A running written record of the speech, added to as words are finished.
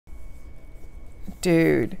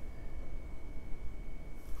Dude.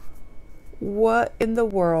 What in the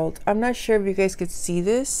world? I'm not sure if you guys could see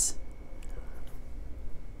this.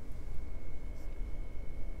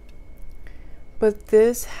 But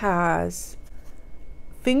this has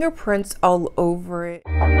fingerprints all over it.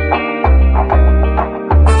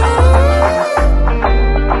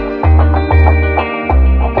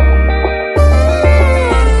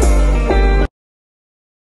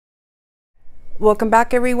 Welcome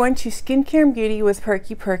back everyone to Skincare and Beauty with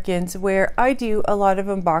Perky Perkins, where I do a lot of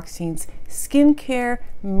unboxings, skincare,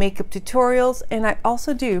 makeup tutorials, and I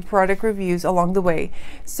also do product reviews along the way.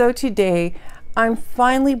 So today I'm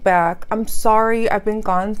finally back. I'm sorry I've been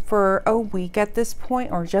gone for a week at this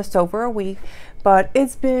point, or just over a week, but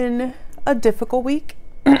it's been a difficult week.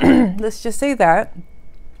 Let's just say that.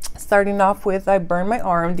 Starting off with, I burned my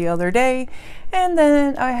arm the other day, and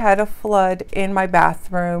then I had a flood in my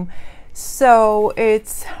bathroom. So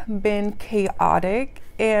it's been chaotic,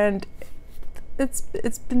 and it's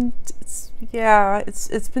been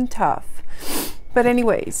tough. But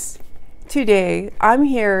anyways, today I'm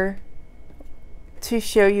here to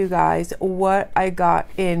show you guys what I got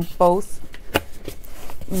in both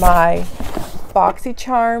my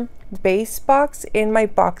Boxycharm base box and my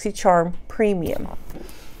Boxycharm premium.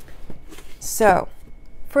 So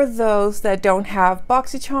for those that don't have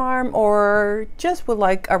Boxycharm or just would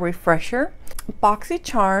like a refresher,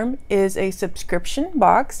 Boxycharm is a subscription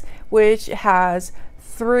box which has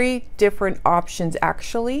 3 different options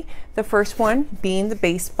actually. The first one being the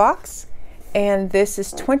base box, and this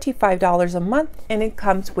is $25 a month, and it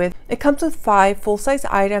comes with 5 full-size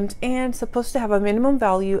items and supposed to have a minimum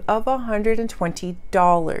value of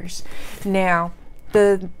 $120. Now,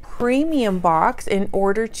 the premium box, in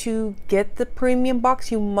order to get the premium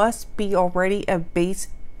box, you must be already a base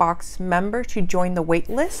box member to join the wait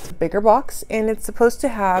list. Bigger box, and it's supposed to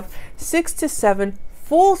have 6 to 7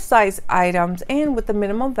 full-size items and with a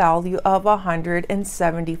minimum value of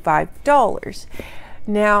 $175.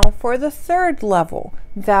 Now for the third level,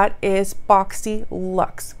 that is Boxy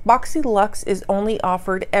Luxe. Boxy Luxe is only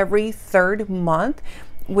offered every 3rd month,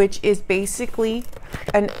 which is basically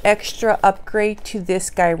an extra upgrade to this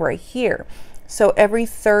guy right here. So every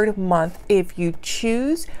 3rd month, if you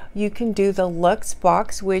choose, you can do the Luxe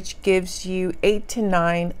box, which gives you 8 to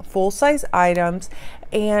 9 full-size items,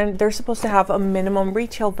 and they're supposed to have a minimum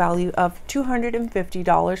retail value of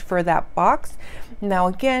 $250 for that box. Now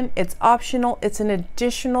again, it's optional. It's an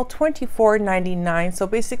additional $24.99, so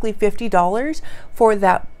basically $50 for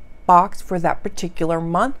that box for that particular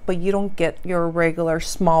month, but you don't get your regular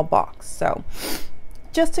small box. So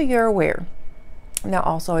just so you're aware. Now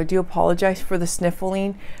also, I do apologize for the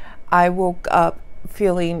sniffling. I woke up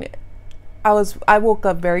feeling, I woke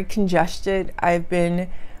up very congested. I've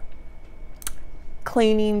been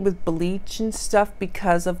cleaning with bleach and stuff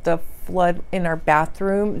because of the flood in our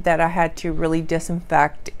bathroom that I had to really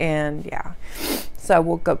disinfect, and yeah, so I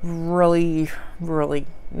woke up really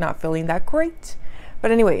not feeling that great.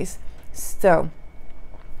 But anyways, so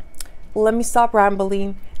let me stop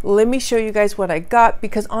rambling. Let me show you guys what I got,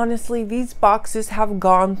 because honestly, these boxes have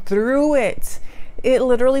gone through it. It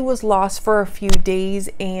literally was lost for a few days,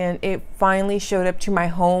 and it finally showed up to my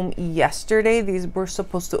home yesterday. These were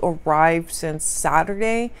supposed to arrive since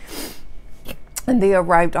Saturday, and they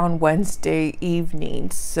arrived on Wednesday evening,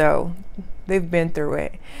 so they've been through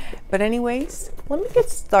it. But anyways, let me get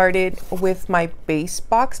started with my base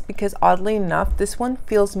box, because oddly enough, this one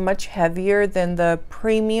feels much heavier than the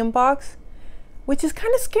premium box, which is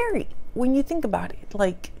kind of scary when you think about it.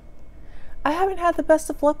 Like, I haven't had the best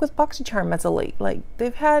of luck with Boxycharm as of late. Like,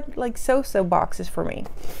 they've had like so-so boxes for me.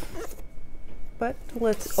 But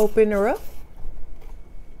let's open her up.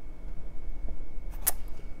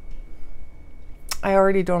 I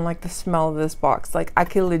already don't like the smell of this box. Like, I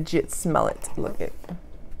can legit smell it. Look at it.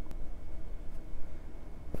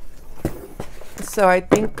 So I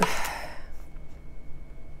think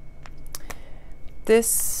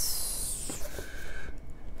there's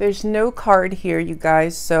no card here, you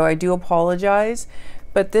guys, so I do apologize.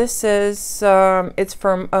 But this is it's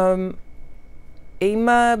from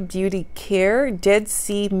Kbeauty Care Dead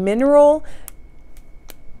Sea Mineral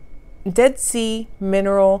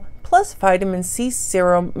plus Vitamin C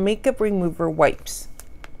Serum Makeup Remover Wipes.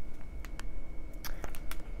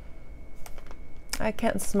 I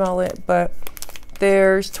can't smell it, but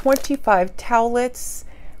there's 25 towelettes,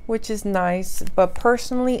 which is nice. But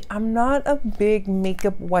personally, I'm not a big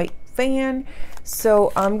makeup wipe fan,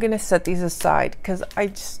 so I'm gonna set these aside, because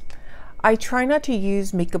I try not to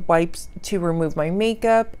use makeup wipes to remove my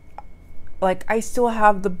makeup. Like, I still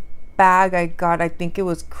have the bag I got, I think it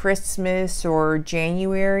was Christmas or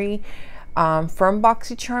January. from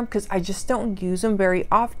Boxycharm because I just don't use them very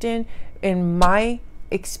often. In my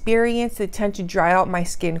experience, they tend to dry out my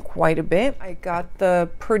skin quite a bit. I got the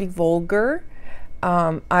Pretty Vulgar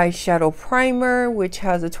eyeshadow primer, which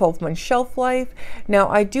has a 12-month shelf life. Now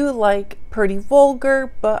I do like Pretty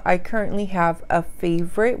Vulgar, but I currently have a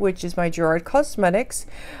favorite, which is my Gerard Cosmetics.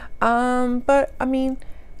 But I mean,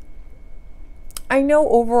 I know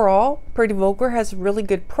overall Pretty Vulgar has really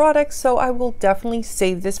good products, so I will definitely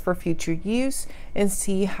save this for future use and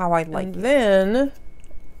see how I like it. Then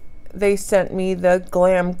they sent me the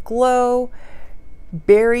Glam Glow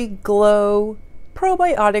Berry Glow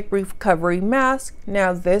Probiotic Recovery Mask.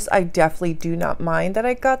 Now this, I definitely do not mind that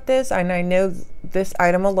I got this, and I know this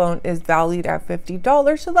item alone is valued at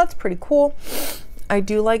 $50, so that's pretty cool. I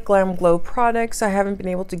do like Glam Glow products. I haven't been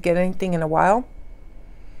able to get anything in a while.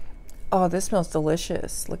 Oh, this smells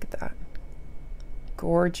delicious. Look at that.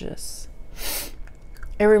 Gorgeous.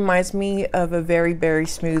 It reminds me of a very berry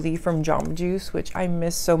smoothie from Jamba Juice, which I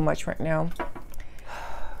miss so much right now.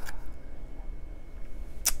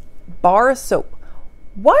 Bar of soap.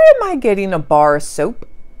 Why am I getting a bar of soap?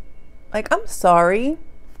 Like, I'm sorry.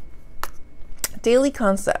 Daily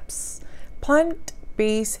Concepts.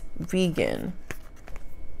 Plant-based vegan.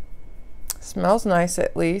 Smells nice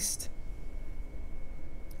at least.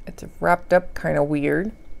 It's wrapped up kind of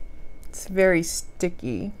weird. It's very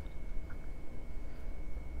sticky.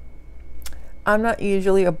 I'm not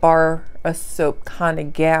usually a bar of soap kind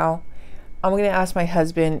of gal. I'm gonna ask my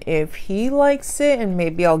husband if he likes it, and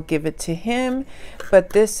maybe I'll give it to him. But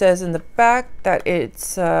this says in the back that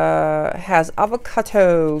it's has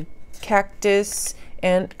avocado, cactus,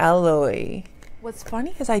 and aloe. What's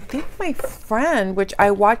funny is I think my friend, which I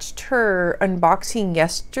watched her unboxing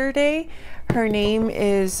yesterday, her name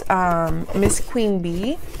is Miss Queen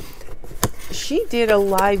Bee. She did a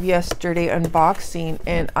live yesterday unboxing,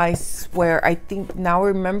 and I swear, I think now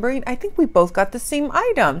remembering, I think we both got the same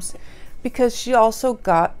items, because she also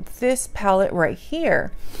got this palette right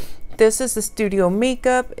here. This is the Studio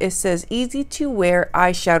Makeup. It says easy to wear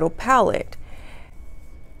eyeshadow palette.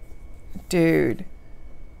 Dude,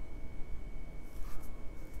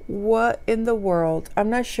 what in the world? I'm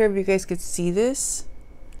not sure if you guys could see this.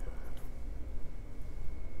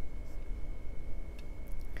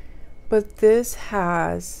 But this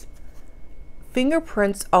has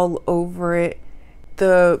fingerprints all over it.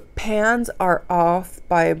 The pans are off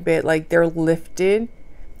by a bit, like they're lifted.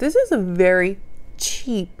 This is a very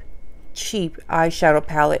cheap eyeshadow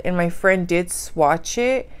palette, and my friend did swatch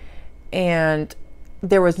it and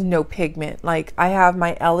there was no pigment. Like, I have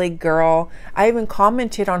my LA Girl, I even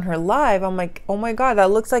commented on her live, I'm like, oh my god,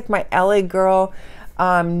 that looks like my LA Girl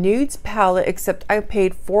nudes palette, except I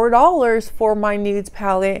paid $4 for my nudes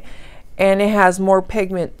palette, and it has more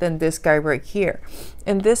pigment than this guy right here.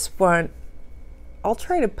 And this one, I'll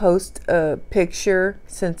try to post a picture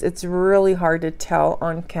since it's really hard to tell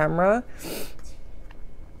on camera.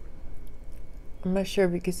 I'm not sure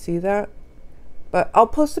if you can see that, but I'll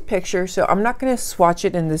post a picture. So I'm not going to swatch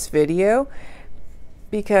it in this video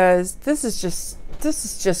because this is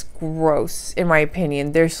just gross in my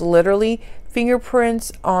opinion. There's literally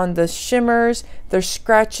fingerprints on the shimmers, there's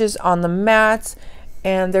scratches on the mattes,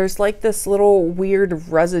 and there's like this little weird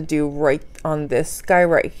residue right on this guy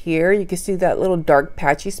right here. You can see that little dark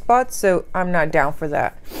patchy spot, so I'm not down for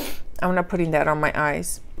that. I'm not putting that on my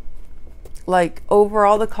eyes. Like,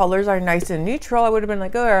 overall the colors are nice and neutral. I would have been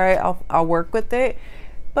like, all right, I'll work with it.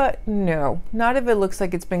 But no, not if it looks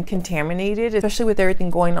like it's been contaminated, especially with everything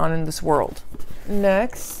going on in this world.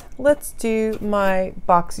 Next, let's do my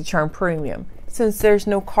Boxycharm Premium. Since there's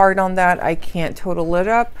no card on that, I can't total it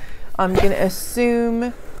up. I'm gonna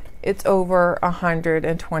assume it's over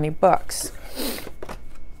 120 bucks.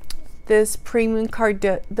 This premium card,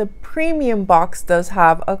 the premium box does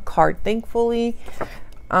have a card, thankfully.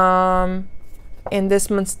 And this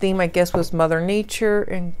month's theme, I guess, was Mother Nature.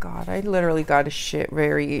 And God, I literally got a shit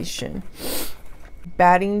variation.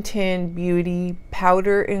 Kbeauty Beauty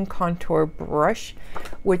Powder and Contour Brush,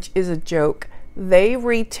 which is a joke. They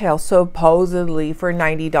retail supposedly for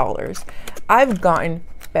 $90. I've gotten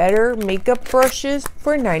better makeup brushes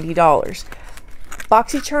for $90.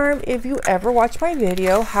 Boxycharm, if you ever watch my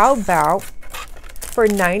video, how about for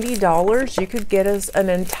 $90 you could get us an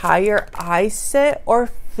entire eye set or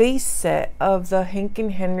face set of the Hank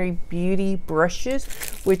 & Henry Beauty brushes,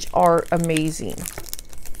 which are amazing.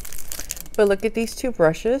 But look at these two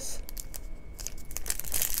brushes.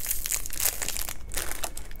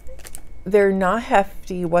 They're not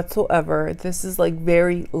hefty whatsoever. This is like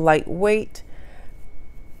very lightweight.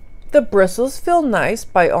 The bristles feel nice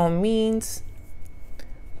by all means,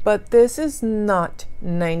 but this is not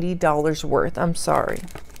 $90 worth. I'm sorry.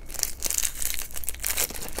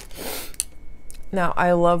 Now,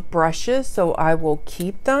 I love brushes, so I will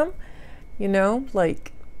keep them. You know,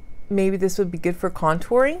 like maybe this would be good for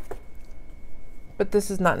contouring, but this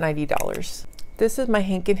is not $90. This is my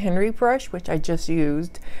Hank & Henry brush, which I just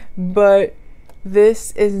used, but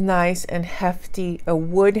this is nice and hefty, a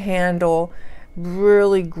wood handle,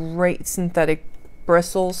 really great synthetic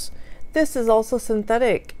bristles. This is also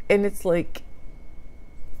synthetic, and it's like,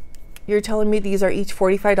 you're telling me these are each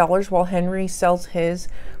 $45 while Henry sells his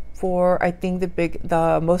for, I think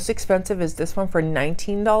the most expensive is this one for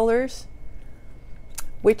 $19.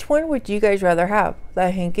 Which one would you guys rather have?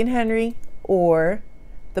 The Hank & Henry or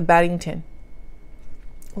the Baddington?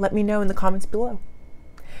 Let me know in the comments below.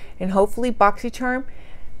 And hopefully Boxycharm,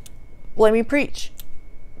 let me preach.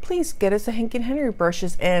 Please get us a Hank & Henry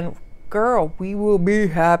brushes, and girl, we will be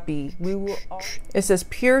happy. We will. It says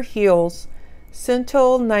Pure Heals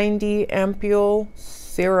Centil 90 Ampule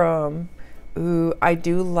Serum. Ooh, I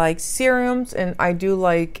do like serums, and I do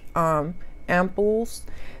like ampoules.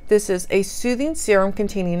 This is a soothing serum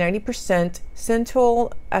containing 90%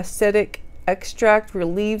 Centil acetic extract,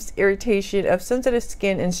 relieves irritation of sensitive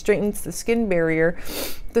skin and strengthens the skin barrier.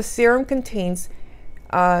 The serum contains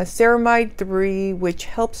ceramide 3, which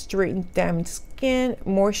helps straighten damaged skin,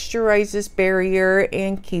 moisturizes barrier,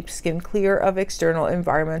 and keeps skin clear of external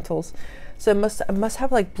environmentals. So it must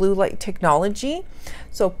have like blue light technology.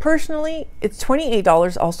 So personally, it's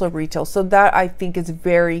 $28 also retail. So that I think is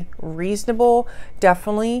very reasonable.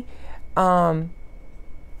 Definitely. Ooh,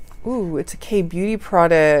 it's a Kbeauty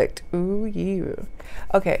product. Ooh, yeah.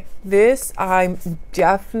 Okay, this I'm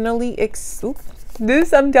definitely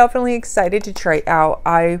excited to try out.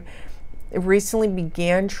 I recently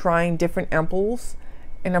began trying different ampoules,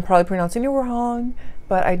 and I'm probably pronouncing it wrong,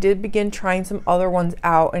 but I did begin trying some other ones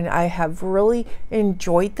out, and I have really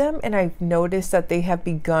enjoyed them, and I've noticed that they have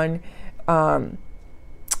begun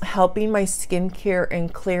helping my skincare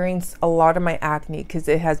and clearing a lot of my acne, because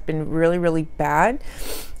it has been really, really bad.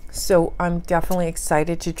 So I'm definitely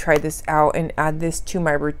excited to try this out and add this to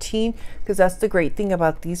my routine, because that's the great thing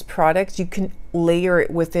about these products. You can layer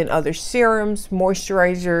it within other serums,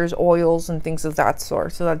 moisturizers, oils, and things of that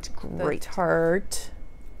sort. So that's great.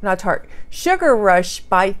 Sugar Rush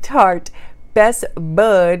by Tarte Best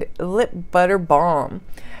Bud Lip Butter Balm.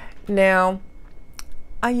 Now,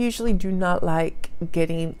 I usually do not like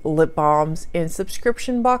getting lip balms in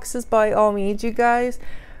subscription boxes by all means, you guys,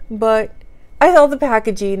 but I love the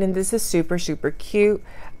packaging, and this is super, super cute.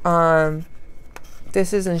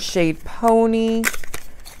 This is in shade Pony.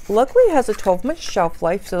 Luckily, it has a 12-month shelf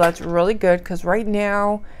life, so that's really good, because right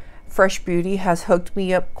now, Fresh Beauty has hooked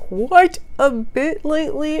me up quite a bit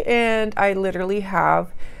lately, and I literally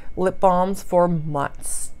have lip balms for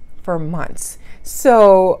months.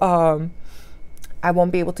 So, I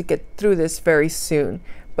won't be able to get through this very soon,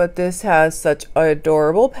 but this has such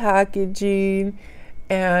adorable packaging.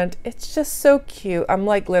 And it's just so cute. I'm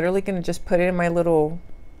like literally gonna just put it in my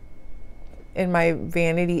my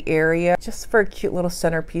vanity area, just for a cute little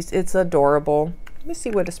centerpiece. It's adorable. Let me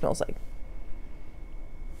see what it smells like.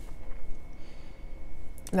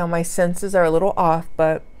 Now my senses are a little off,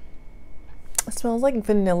 but it smells like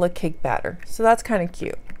vanilla cake batter. So that's kind of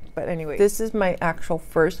cute. But anyway, this is my actual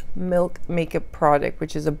first Milk makeup product,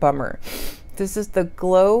 which is a bummer. This is the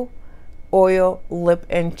Glow Oil Lip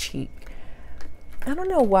and Cheek. I don't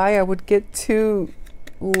know why I would get 2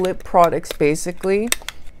 lip products basically.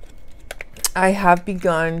 I have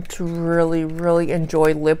begun to really, really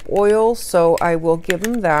enjoy lip oil, so I will give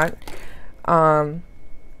them that.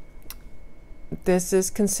 This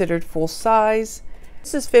is considered full size.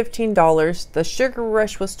 This is $15. The Sugar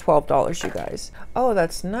Rush was $12, you guys. Oh,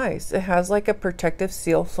 that's nice. It has like a protective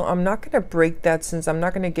seal, so I'm not going to break that since I'm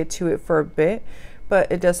not going to get to it for a bit,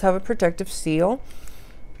 but it does have a protective seal.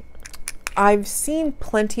 I've seen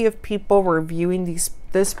plenty of people reviewing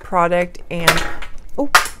this product, and oh,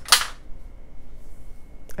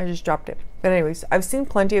 I just dropped it. But anyways, I've seen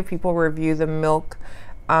plenty of people review the Milk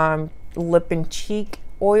lip and cheek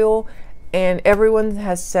oil, and everyone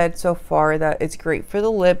has said so far that it's great for the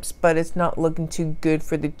lips, but it's not looking too good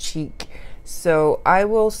for the cheek. So I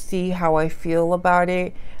will see how I feel about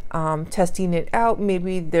it. Testing it out,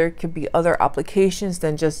 maybe there could be other applications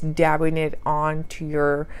than just dabbing it onto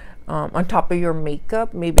your on top of your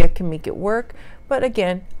makeup. Maybe I can make it work, but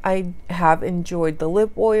again, I have enjoyed the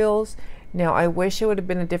lip oils. Now I wish it would have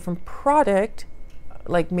been a different product,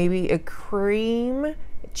 like maybe a cream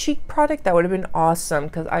cheek product. That would have been awesome,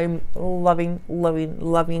 because I'm loving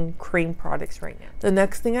cream products right now. The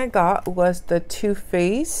next thing I got was the Too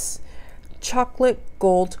Faced chocolate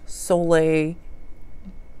gold soleil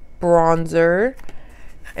bronzer,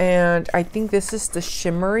 and I think this is the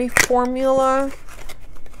shimmery formula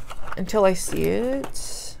until I see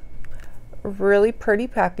it. Really pretty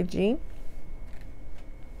packaging.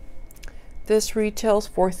 This retails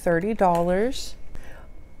for $30.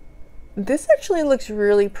 This actually looks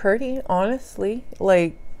really pretty, honestly.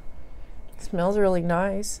 Like, it smells really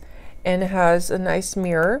nice, and it has a nice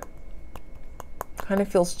mirror. Kind of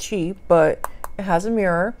feels cheap, but it has a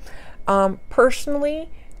mirror. Personally,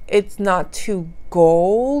 it's not too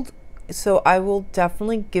gold, so I will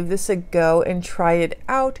definitely give this a go and try it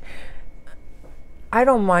out. I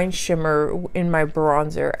don't mind shimmer in my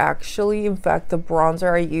bronzer, actually. In fact, the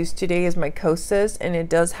bronzer I used today is my Kosas, and it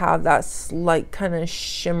does have that slight kind of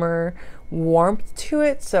shimmer warmth to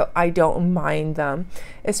it, so I don't mind them,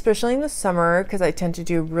 especially in the summer, because I tend to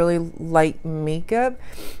do really light makeup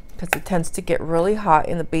because it tends to get really hot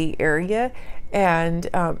in the Bay Area, and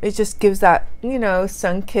it just gives that, you know,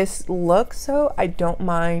 sun-kissed look. So I don't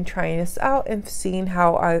mind trying this out and seeing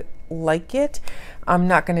how I like it. I'm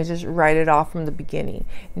not going to just write it off from the beginning.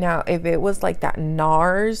 Now, if it was like that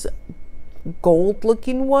NARS gold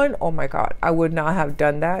looking one, oh my god, I would not have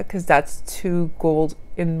done that, because that's too gold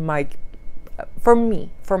in my, for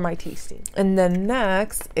me, for my tasting. And then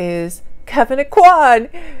next is Kbeauty.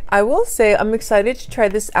 I will say I'm excited to try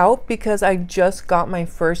this out because I just got my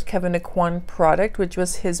first Kbeauty product, which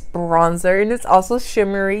was his bronzer, and it's also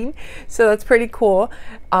shimmering, so that's pretty cool.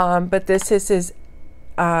 But this is his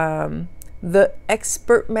the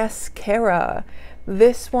Expert Mascara.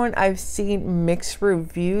 This one, I've seen mixed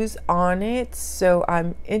reviews on it, so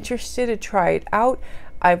I'm interested to try it out.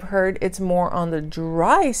 I've heard it's more on the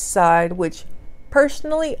dry side, which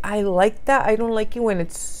personally I like that. I don't like it when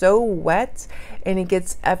it's so wet and it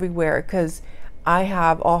gets everywhere, because I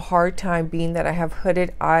have a hard time, being that I have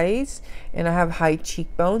hooded eyes and I have high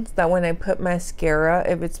cheekbones, that when I put mascara,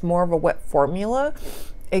 if it's more of a wet formula,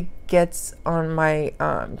 it gets on my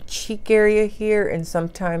cheek area here, and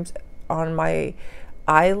sometimes on my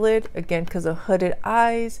eyelid, again because of hooded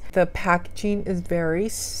eyes. The packaging is very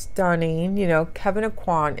stunning. You know,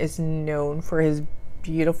 Kbeauty is known for his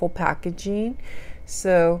beautiful packaging,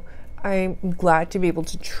 so I'm glad to be able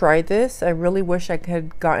to try this. I really wish I could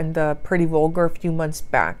have gotten the Pretty Vulgar a few months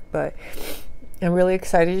back, but I'm really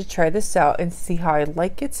excited to try this out and see how I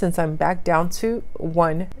like it, since I'm back down to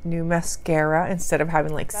one new mascara instead of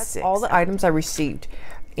having like six. All the items I received.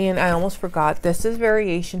 And I almost forgot, this is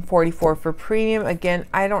variation 44 for premium. Again,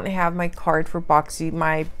 I don't have my card for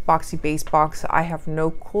my Boxy base box. I have no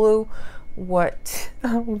clue what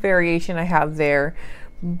variation I have there,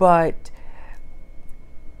 but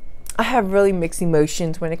I have really mixed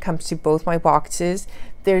emotions when it comes to both my boxes.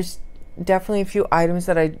 There's definitely a few items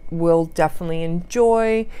that I will definitely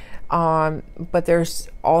enjoy, but there's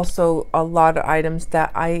also a lot of items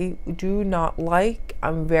that I do not like.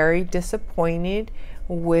 I'm very disappointed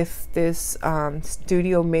with this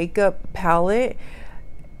studio makeup palette.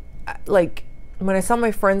 Like, when I saw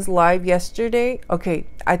my friends live yesterday, okay,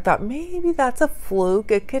 I thought maybe that's a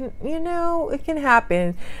fluke. It can, you know, it can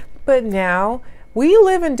happen. But now we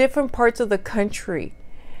live in different parts of the country,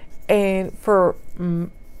 and for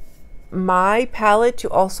my palette to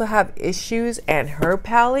also have issues and her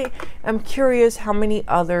palette, I'm curious how many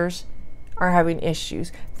others are having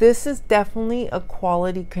issues. This is definitely a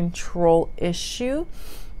quality control issue,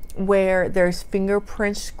 where there's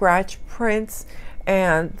fingerprint scratch prints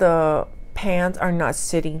and the pans are not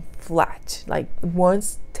sitting flat, like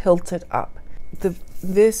one's tilted up.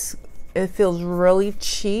 It feels really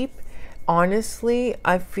cheap. Honestly,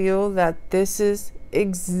 I feel that this is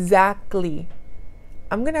exactly,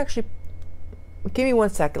 I'm gonna actually, give me 1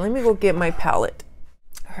 second, let me go get my palette.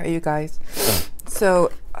 All right, you guys,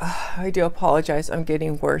 so I do apologize, I'm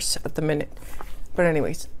getting worse at the minute, but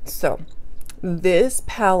anyways, so this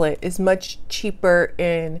palette is much cheaper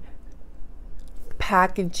in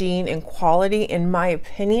packaging and quality, in my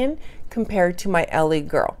opinion, compared to my LA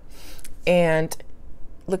Girl. And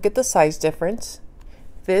look at the size difference.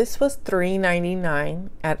 This was $3.99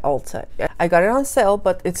 at Ulta. I got it on sale,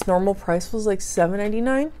 but its normal price was like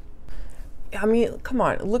 $7.99. I mean, come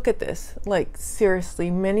on, look at this. Like,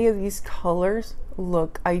 seriously, many of these colors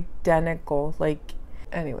look identical. Like,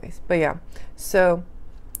 anyways, but yeah. So,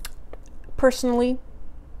 personally,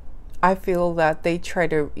 I feel that they try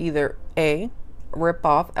to either A, rip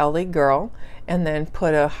off LA Girl and then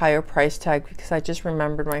put a higher price tag, because I just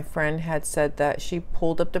remembered my friend had said that she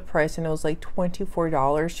pulled up the price and it was like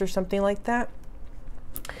 $24 or something like that,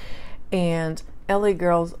 and LA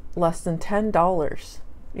Girl's less than $10.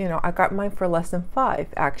 You know, I got mine for less than $5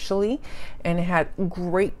 actually, and it had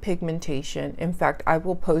great pigmentation. In fact, I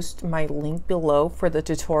will post my link below for the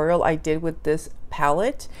tutorial I did with this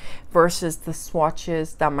palette versus the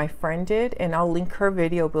swatches that my friend did, and I'll link her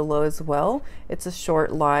video below as well. It's a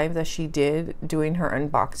short live that she did doing her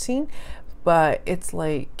unboxing, but it's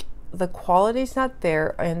like the quality's not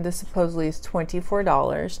there, and this supposedly is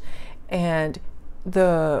 $24, and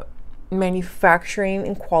the manufacturing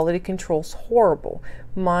and quality control's horrible.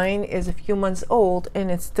 Mine is a few months old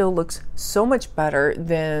and it still looks so much better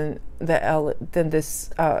than this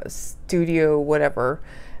studio whatever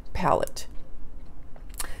palette.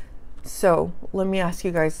 So let me ask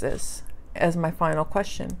you guys this as my final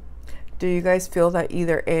question. Do you guys feel that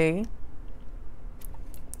either A,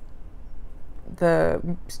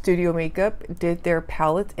 the studio makeup did their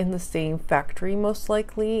palette in the same factory most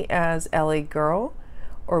likely as LA Girl,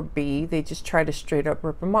 or B, they just try to straight up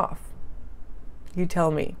rip them off? You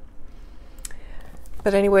tell me.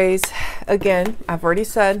 But anyways, again, I've already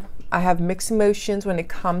said I have mixed emotions when it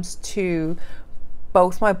comes to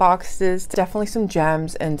both my boxes. Definitely some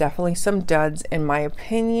gems and definitely some duds in my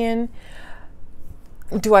opinion.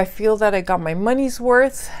 Do I feel that I got my money's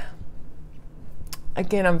worth?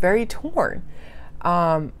 Again, I'm very torn.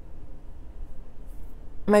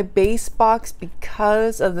 My base box,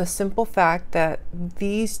 because of the simple fact that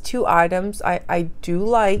these two items I do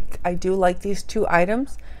like these two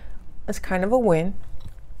items, it's kind of a win.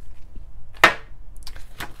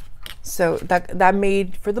 So that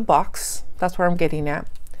made for the box. That's where I'm getting at.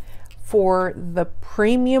 For the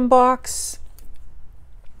premium box,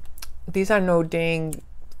 these are no dang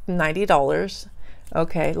 $90.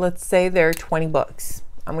 Okay, let's say they're 20 bucks.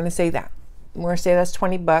 I'm gonna say that. I'm gonna say that's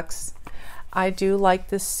 20 bucks. I do like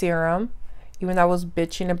this serum, even though I was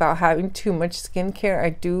bitching about having too much skincare.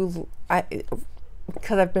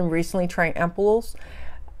 Because I've been recently trying ampoules,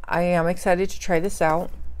 I am excited to try this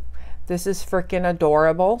out. This is freaking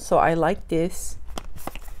adorable, so I like this.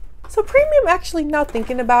 So premium, actually, not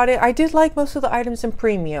thinking about it, I did like most of the items in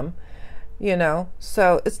premium, you know,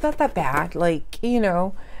 so it's not that bad. Like, you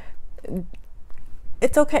know,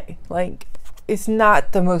 it's okay. Like, it's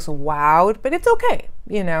not the most wowed, but it's okay.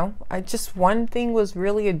 You know, one thing was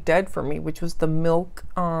really a dead for me, which was the milk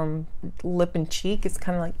lip and cheek. It's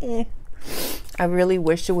kind of like, eh. I really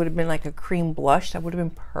wish it would have been like a cream blush. That would have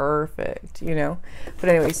been perfect, you know. But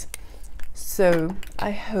anyways, so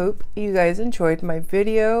I hope you guys enjoyed my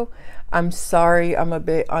video. I'm sorry I'm a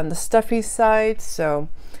bit on the stuffy side,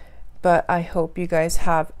 but I hope you guys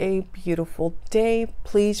have a beautiful day.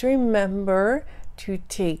 Please remember to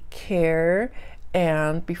take care,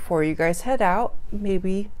 and before you guys head out,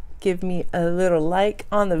 maybe give me a little like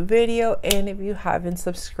on the video, and if you haven't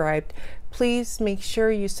subscribed, please make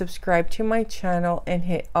sure you subscribe to my channel and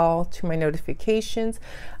hit all to my notifications.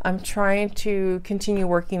 I'm trying to continue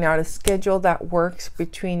working out a schedule that works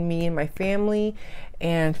between me and my family,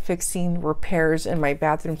 and fixing repairs in my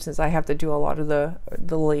bathroom, since I have to do a lot of the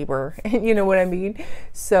labor, you know what I mean.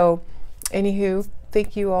 So anywho,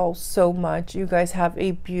 thank you all so much. You guys have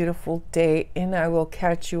a beautiful day, and I will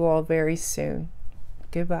catch you all very soon.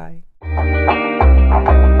 Goodbye.